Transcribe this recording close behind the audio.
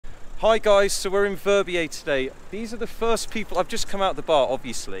Hi guys, so we're in Verbier today. These are the first people, I've just come out of the bar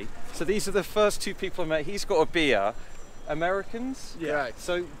obviously, so these are the first two people I met. He's got a beer. Americans? Yeah. Right.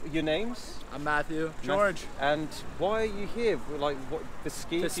 So your names? I'm Matthew. George. And why are you here? Like what, the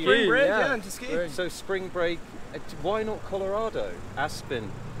ski? To spring break, yeah, to ski. So spring break, why not Colorado?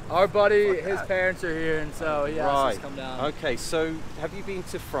 Aspen? Our buddy, his parents are here, and so he asked us to come down. Okay, so have you been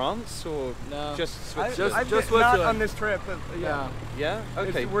to France or no. just Switzerland? I've been not on this trip, but yeah. Yeah?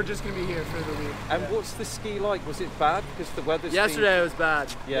 Okay. We're just going to be here for the week. And what's the ski like? Was it bad because the weather's Yesterday it was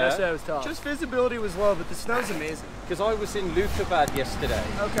bad. Yeah? Yesterday was tough. Just visibility was low, but the snow's amazing. Because I was in Lukabad yesterday.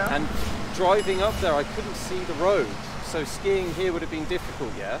 Okay. And driving up there, I couldn't see the road. So skiing here would have been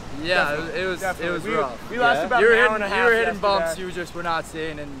difficult, yeah? Yeah, it was rough. We lost about an hour and a half. You were hitting bumps you just were not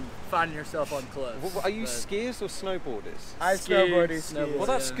seeing and finding yourself on cliffs. Well, are you skiers or snowboarders? I snowboard. Well,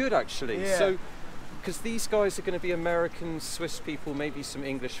 that's good actually. Yeah. So, because these guys are going to be American, Swiss people, maybe some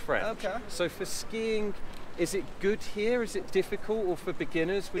English, French. Okay. So for skiing, is it good here? Is it difficult, or for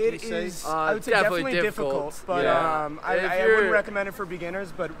beginners? Would you say? It is. I would say definitely difficult, but I wouldn't recommend it for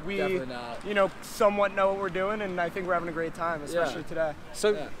beginners. But we, somewhat know what we're doing, and I think we're having a great time, especially today.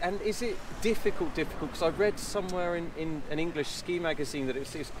 So, and is it difficult? Because I read somewhere in an English ski magazine that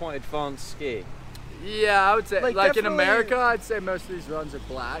it's quite advanced skiing. Yeah, I would say like in America, I'd say most of these runs are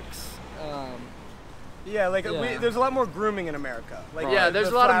blacks. Yeah, there's a lot more grooming in America. Yeah, there's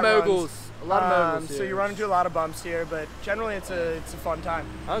a lot of moguls. A lot of moguls here. So you run into a lot of bumps here, but generally it's a fun time.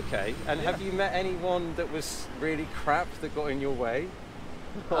 Okay, and have you met anyone that was really crap that got in your way?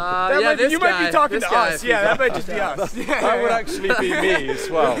 You might be talking to us. Yeah, that might just be us. That would actually be me as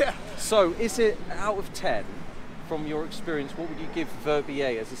well. Yeah. So, is it out of 10, from your experience, what would you give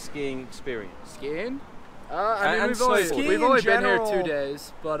Verbier as a skiing experience? Skiing? I mean, we've only been here 2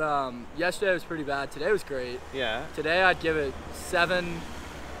 days, but yesterday was pretty bad. Today was great. Yeah. Today I'd give it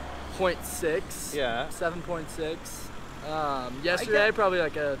 7.6. Yeah. 7.6. Yesterday probably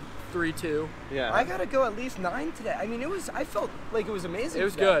like a 3.2. Yeah. I gotta go at least 9 today. I mean, I felt like it was amazing. It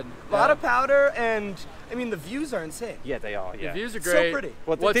was good. A lot of powder, and I mean the views are insane. Yeah, they are. Yeah. The views are great. So pretty.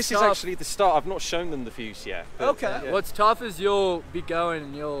 Well, this is actually the start. I've not shown them the views yet. But, okay. Yeah. What's tough is you'll be going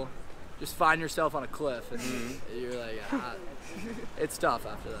and you'll just find yourself on a cliff, and you're like, it's tough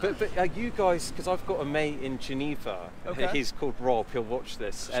after that. But are you guys, because I've got a mate in Geneva, he's called Rob, he'll watch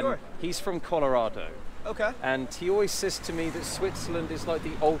this, and he's from Colorado. Okay. And he always says to me that Switzerland is like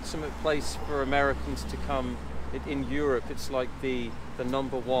the ultimate place for Americans to come. In Europe, it's like the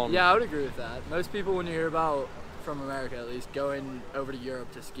number one. Yeah, I would agree with that. Most people, when you hear about, from America at least, going over to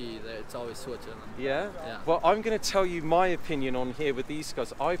Europe to ski, it's always Switzerland. Yeah? Yeah. Well, I'm going to tell you my opinion on here with these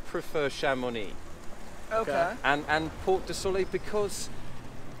guys. I prefer Chamonix. Okay. And Port de Soleil because,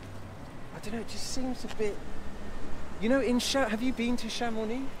 I don't know, it just seems a bit, you know, have you been to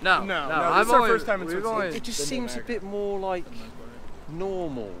Chamonix? No. This is our first time in Switzerland. It just seems a bit more like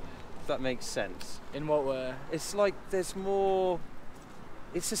normal, if that makes sense. In what way? It's like there's more,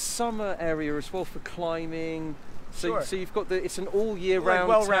 it's a summer area as well for climbing. So you've got it's an all year round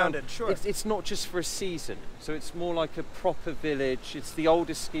well-rounded, town. It's not just for a season. So it's more like a proper village. It's the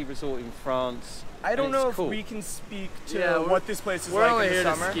oldest ski resort in France. I don't know if we can speak to what this place is like in the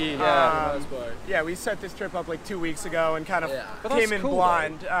summer. To ski, yeah, we set this trip up like 2 weeks ago and kind of came in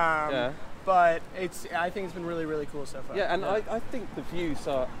blind. But I think it's been really, really cool so far. Yeah, and I think the views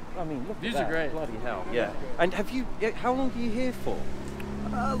are, I mean, look views at that. Are great. Bloody hell, yeah. And how long are you here for?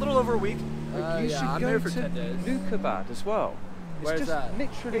 A little over a week. You should I'm go here for to 10 days. Lukabad as well. Where's that?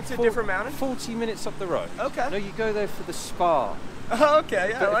 Literally it's a different mountain? 40 minutes up the road. Okay. No, you go there for the spa. Okay,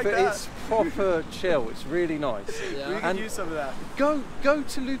 yeah, I like that. But it's proper chill. It's really nice. Yeah. We could use some of that. Go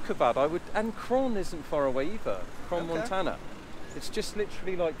to Lukabad. And Kron isn't far away either. Kron, Montana. It's just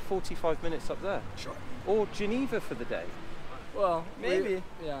literally like 45 minutes up there. Sure. Or Geneva for the day. Well, maybe.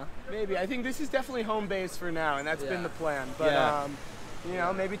 Maybe. I think this is definitely home base for now, and that's been the plan. But you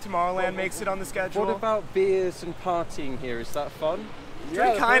know, maybe Tomorrowland makes it on the schedule. What about beers and partying here? Is that fun?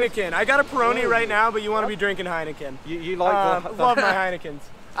 Drink Heineken. I got a Peroni right now, but you want to be drinking Heineken. You like love my Heinekens.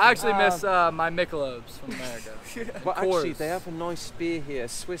 I actually miss my Michelobs from America. Well, actually, they have a nice beer here, a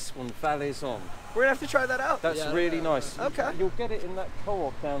Swiss one, Valaisan. We're going to have to try that out. That's really nice. Okay. You'll get it in that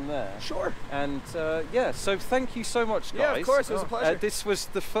co-op down there. Sure. And so thank you so much, guys. Yeah, of course, it was a pleasure. This was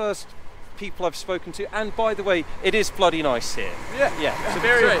the first people I've spoken to, and by the way, it is bloody nice here. Yeah.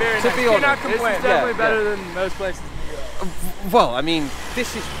 Very nice. To be honest, cannot complain. This is definitely better than most places. Well, I mean,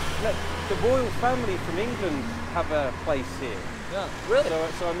 this is the royal family from England have a place here. Yeah, really.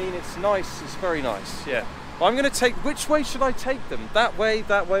 So I mean, it's nice. It's very nice. Yeah. Well, I'm going to take. Which way should I take them? That way,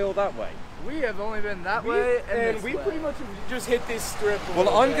 or that way? We have only been that way and we pretty much just hit this strip. Well,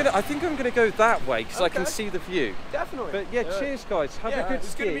 I think I'm gonna go that way because I can see the view. Definitely. But yeah, cheers guys. Have a good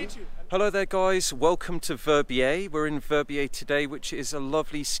ski. Good to meet you. Hello there guys, welcome to Verbier. We're in Verbier today, which is a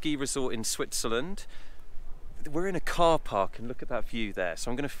lovely ski resort in Switzerland. We're in a car park and look at that view there. So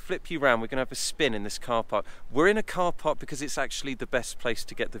I'm going to flip you around, we're going to have a spin in this car park. We're in a car park because it's actually the best place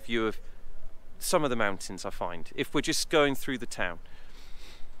to get the view of some of the mountains, I find, if we're just going through the town.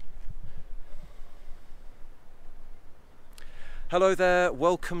 Hello there,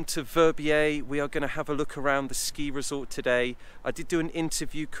 welcome to Verbier. We are going to have a look around the ski resort today. I did do an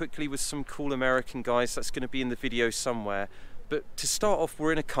interview quickly with some cool American guys. That's going to be in the video somewhere. But to start off,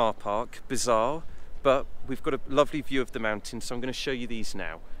 we're in a car park, bizarre, but we've got a lovely view of the mountains, so I'm going to show you these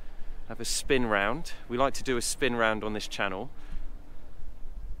now. Have a spin round. We like to do a spin round on this channel.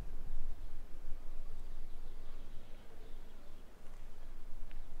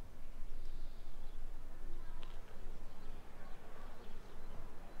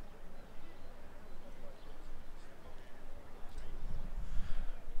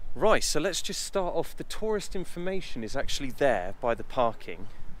 Right, so let's just start off. The tourist information is actually there by the parking.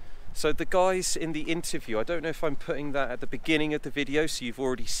 So the guys in the interview, I don't know if I'm putting that at the beginning of the video so you've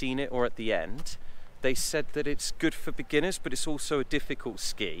already seen it, or at the end. They said that it's good for beginners, but it's also a difficult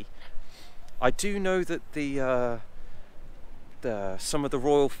ski. I do know that some of the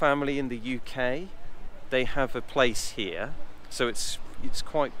royal family in the UK, they have a place here, so it's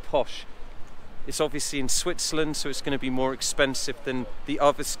quite posh. It's obviously in Switzerland, so it's going to be more expensive than the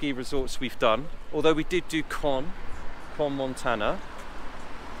other ski resorts we've done. Although we did do Con, Montana.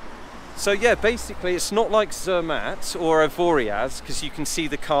 So yeah, basically it's not like Zermatt or Avoriaz, because you can see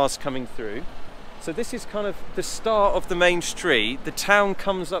the cars coming through. So this is kind of the start of the main street. The town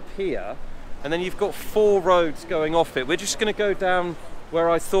comes up here, and then you've got 4 roads going off it. We're just going to go down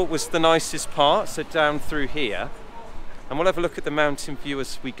where I thought was the nicest part, so down through here. And we'll have a look at the mountain view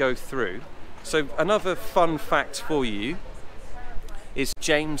as we go through. So another fun fact for you is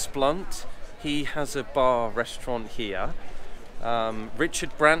James Blunt. He has a bar restaurant here.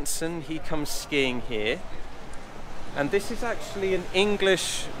 Richard Branson, he comes skiing here. And this is actually an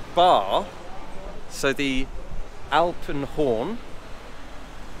English bar. So the Alpenhorn.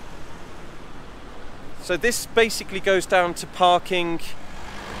 So this basically goes down to parking.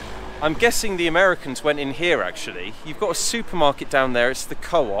 I'm guessing the Americans went in here actually. You've got a supermarket down there, it's the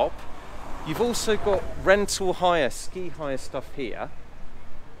Co-op. You've also got rental hire, ski hire stuff here,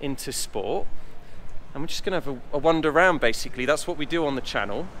 into sport. And we're just going to have a wander around basically, that's what we do on the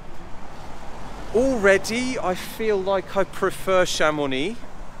channel. Already I feel like I prefer Chamonix.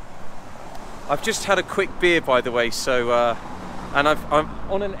 I've just had a quick beer by the way, so, and I'm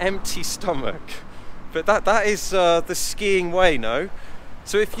on an empty stomach. But that is the skiing way, no?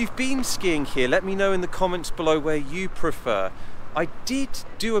 So if you've been skiing here, let me know in the comments below where you prefer. I did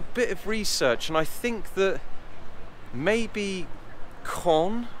do a bit of research and I think that maybe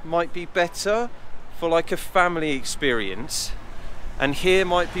Con might be better for like a family experience, and here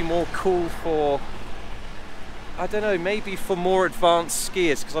might be more cool for, I don't know, maybe for more advanced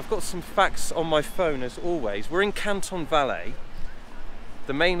skiers, because I've got some facts on my phone as always. We're in Canton Valais.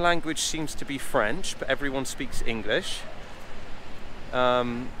 The main language seems to be French, but everyone speaks English.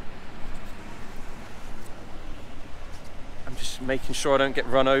 I'm just making sure I don't get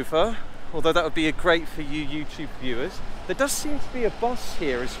run over, although that would be great for you YouTube viewers. There does seem to be a bus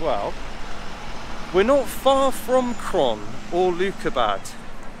here as well. We're not far from Kron or Lukebad.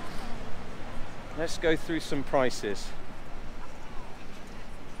 Let's go through some prices.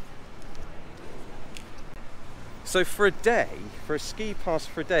 So for a day, for a ski pass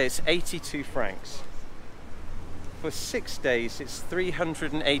for a day, it's 82 francs. For 6 days, it's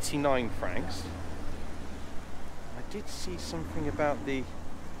 389 francs. I did see something about the...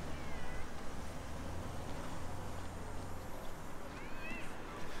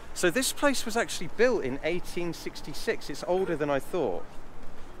 So this place was actually built in 1866. It's older than I thought.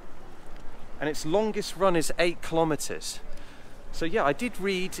 And its longest run is 8 kilometers. So yeah, I did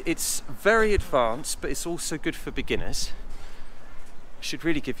read it's very advanced, but it's also good for beginners. I should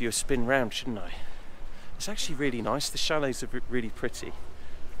really give you a spin round, shouldn't I? It's actually really nice. The chalets are really pretty.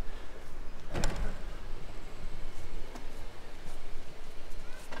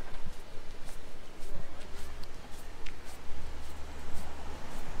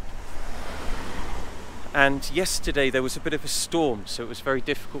 And yesterday there was a bit of a storm, so it was very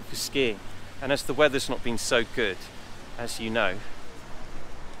difficult for skiing. And as the weather's not been so good, as you know.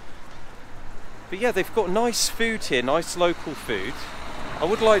 But yeah, they've got nice food here, nice local food. I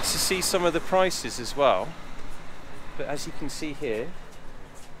would like to see some of the prices as well. But as you can see here,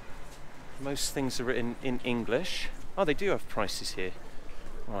 Most things are written in English. Oh, they do have prices here.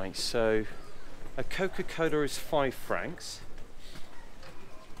 Right, so a Coca-Cola is 5 francs.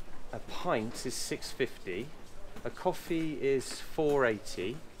 A pint is 6.50. A coffee is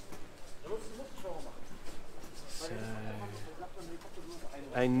 4.80. So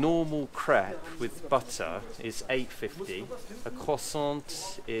a normal crepe with butter is 8.50. A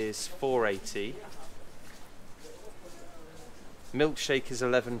croissant is 4.80. Milkshake is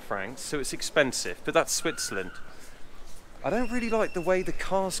 11 francs, so it's expensive, but that's Switzerland. I don't really like the way the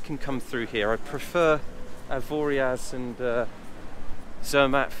cars can come through here. I prefer Voriaz and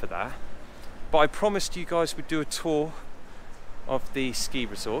Zermatt for that. But I promised you guys we'd do a tour of the ski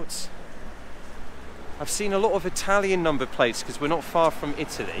resorts. I've seen a lot of Italian number plates because we're not far from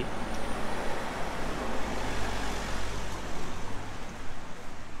Italy.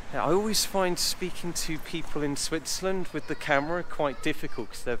 Yeah, I always find speaking to people in Switzerland with the camera quite difficult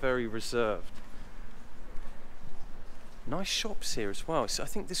because they're very reserved. Nice shops here as well, so I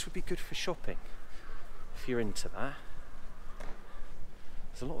think this would be good for shopping if you're into that.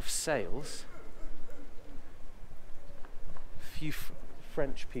 There's a lot of sales. A few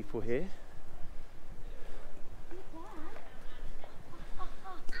French people here.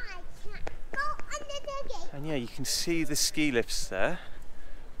 And yeah, you can see the ski lifts there.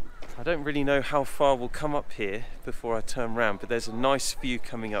 I don't really know how far we'll come up here before I turn around, but there's a nice view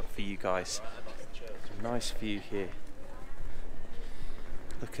coming up for you guys. A nice view here.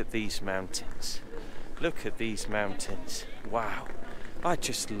 Look at these mountains. Look at these mountains. Wow. I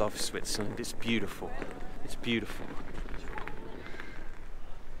just love Switzerland. It's beautiful. It's beautiful.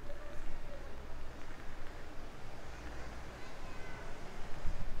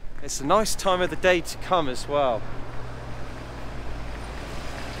 It's a nice time of the day to come as well.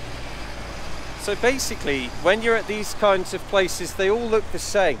 So basically, when you're at these kinds of places, they all look the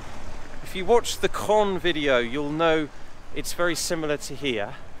same. If you watch the Con video, you'll know it's very similar to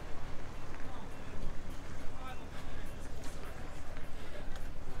here.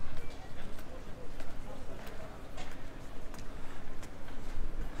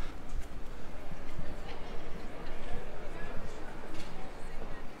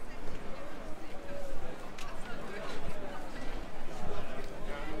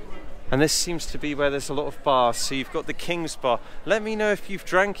 And this seems to be where there's a lot of bars. So you've got the King's Bar. Let me know if you've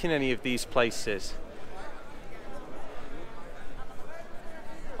drank in any of these places.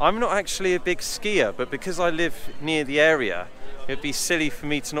 I'm not actually a big skier, but because I live near the area, it'd be silly for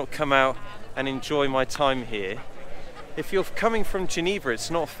me to not come out and enjoy my time here. If you're coming from Geneva,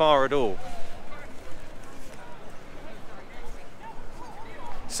 it's not far at all.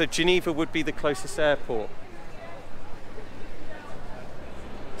 So Geneva would be the closest airport.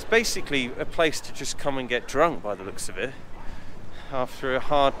 Basically a place to just come and get drunk by the looks of it after a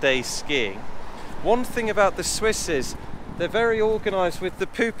hard day skiing. One thing about the Swiss is they're very organised with the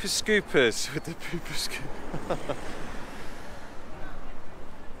pooper scoopers.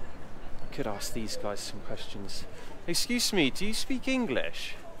 Could ask these guys some questions. Excuse me, do you speak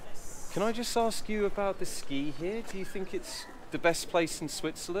English? Can I just ask you about the ski here? Do you think it's the best place in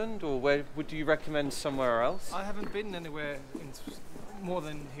Switzerland, or where would you recommend somewhere else? I haven't been anywhere more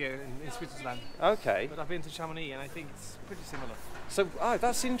than here in Switzerland. Okay. But I've been to Chamonix and I think it's pretty similar. So,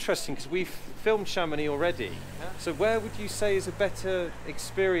 that's interesting because we've filmed Chamonix already. Yeah. So where would you say is a better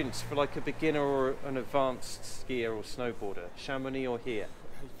experience for like a beginner or an advanced skier or snowboarder? Chamonix or here?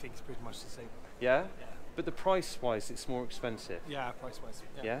 I think it's pretty much the same. Yeah? Yeah. But the price-wise, it's more expensive. Yeah, price-wise.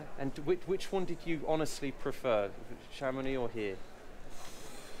 Yeah? And which one did you honestly prefer, Chamonix or here?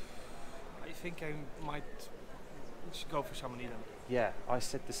 I think I might should go for Chamonix then. Yeah, I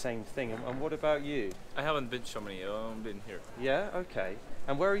said the same thing. And what about you? I haven't been to Chamonix, I've been here. Yeah, okay.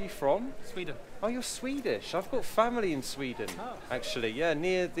 And where are you from? Sweden. Oh, you're Swedish. I've got family in Sweden, Oh. actually. Yeah,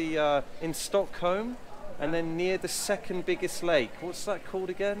 near the, in Stockholm, and then near the second biggest lake. What's that called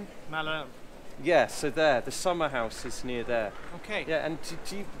again? Mälaren. Yeah, so there, the summer house is near there. Okay. Yeah, and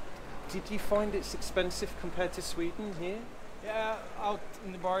did you find it's expensive compared to Sweden here? Yeah, out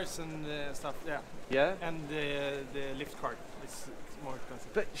in the bars and stuff, yeah. Yeah? And the lift cart is more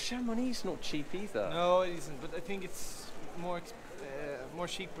expensive. But Chamonix is not cheap either. No, it isn't, but I think it's more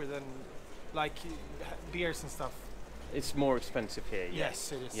cheaper than like beers and stuff. It's more expensive here,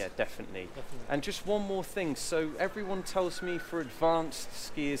 Yes, it is. Yeah, definitely. Definitely. And just one more thing. So everyone tells me for advanced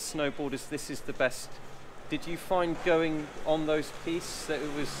skiers, snowboarders, this is the best. Did you find going on those pistes that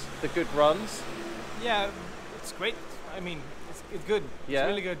it was the good runs? Yeah, it's great. I mean, it's good. Yeah? It's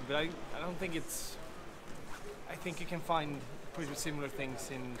really good, but I don't think it's... I think you can find pretty similar things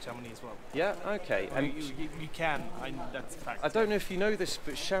in Chamonix as well. Yeah, okay. And you can, that's a fact. I don't know if you know this,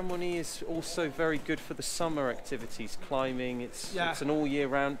 but Chamonix is also very good for the summer activities, climbing. It's an all year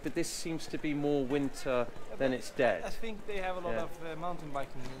round, but this seems to be more winter than it's dead. I think they have a lot of mountain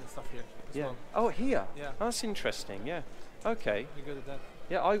biking and stuff here as well. Oh, here? Yeah. Oh, that's interesting, yeah. Okay. You're good at that.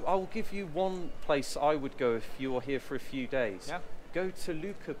 Yeah, I'll give you one place I would go if you're here for a few days. Yeah. Go to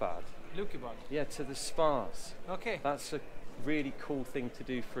Lukebad. Lukebad? Yeah, to the spas. Okay. That's a really cool thing to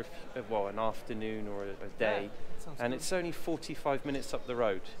do for an afternoon or a day. Yeah, and it's only 45 minutes up the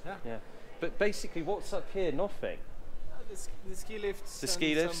road. Yeah. But basically, what's up here? Nothing. The ski lifts. The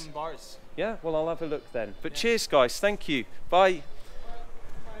ski lifts. Some bars. Yeah. Well, I'll have a look then. But cheers, guys. Thank you. Bye.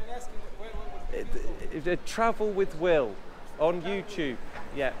 Travel with Will on YouTube.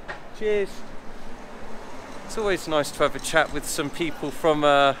 Yeah. Cheers. It's always nice to have a chat with some people from.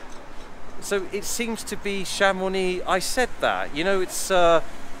 So it seems to be Chamonix. I said that. You know, it's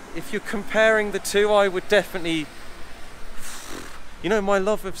if you're comparing the two, I would definitely. You know, my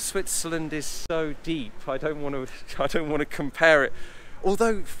love of Switzerland is so deep. I don't want to compare it.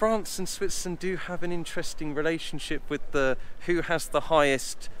 Although France and Switzerland do have an interesting relationship with who has the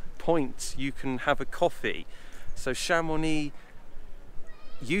highest points. You can have a coffee. So Chamonix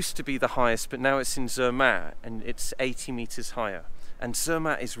used to be the highest, but now it's in Zermatt and it's 80 meters higher. And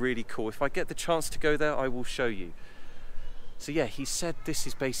Zermatt is really cool. If I get the chance to go there, I will show you. So yeah, he said this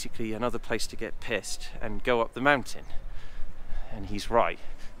is basically another place to get pissed and go up the mountain. And he's right.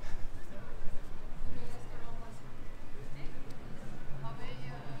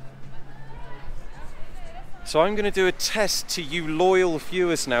 So I'm going to do a test to you loyal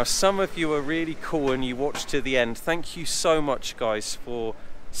viewers now. Some of you are really cool and you watch to the end. Thank you so much, guys, for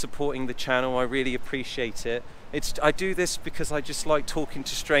supporting the channel. I really appreciate it. I do this because I just like talking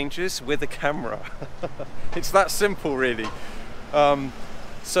to strangers with a camera. It's that simple, really.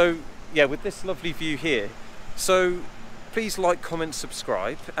 So yeah, with this lovely view here. So please like, comment,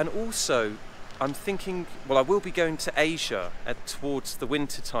 subscribe. And also, I'm thinking, well, I will be going to Asia towards the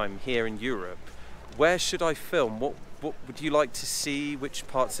winter time here in Europe. Where should I film? What would you like to see? Which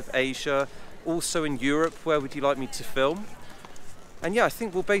parts of Asia? Also in Europe, where would you like me to film? And yeah, I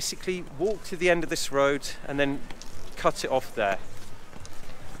think we'll basically walk to the end of this road and then cut it off there.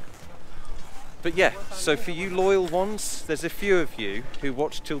 But yeah, so for you loyal ones, there's a few of you who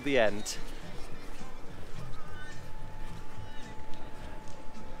watch till the end.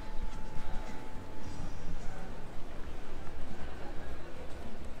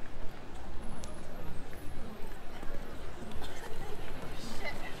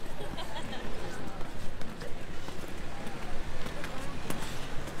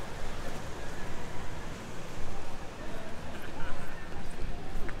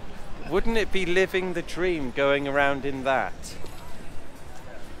 Wouldn't it be living the dream going around in that?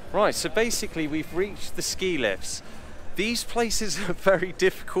 Right, so basically we've reached the ski lifts. These places are very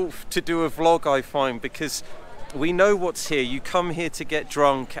difficult to do a vlog, I find, because we know what's here. You come here to get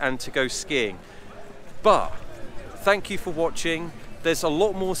drunk and to go skiing. But thank you for watching. There's a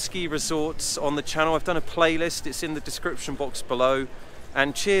lot more ski resorts on the channel. I've done a playlist. It's in the description box below.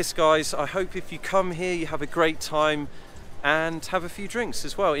 And cheers, guys. I hope if you come here, you have a great time and have a few drinks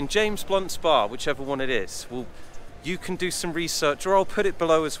as well in James Blunt's bar, whichever one it is. Well, you can do some research, or I'll put it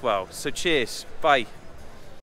below as well. So cheers, bye.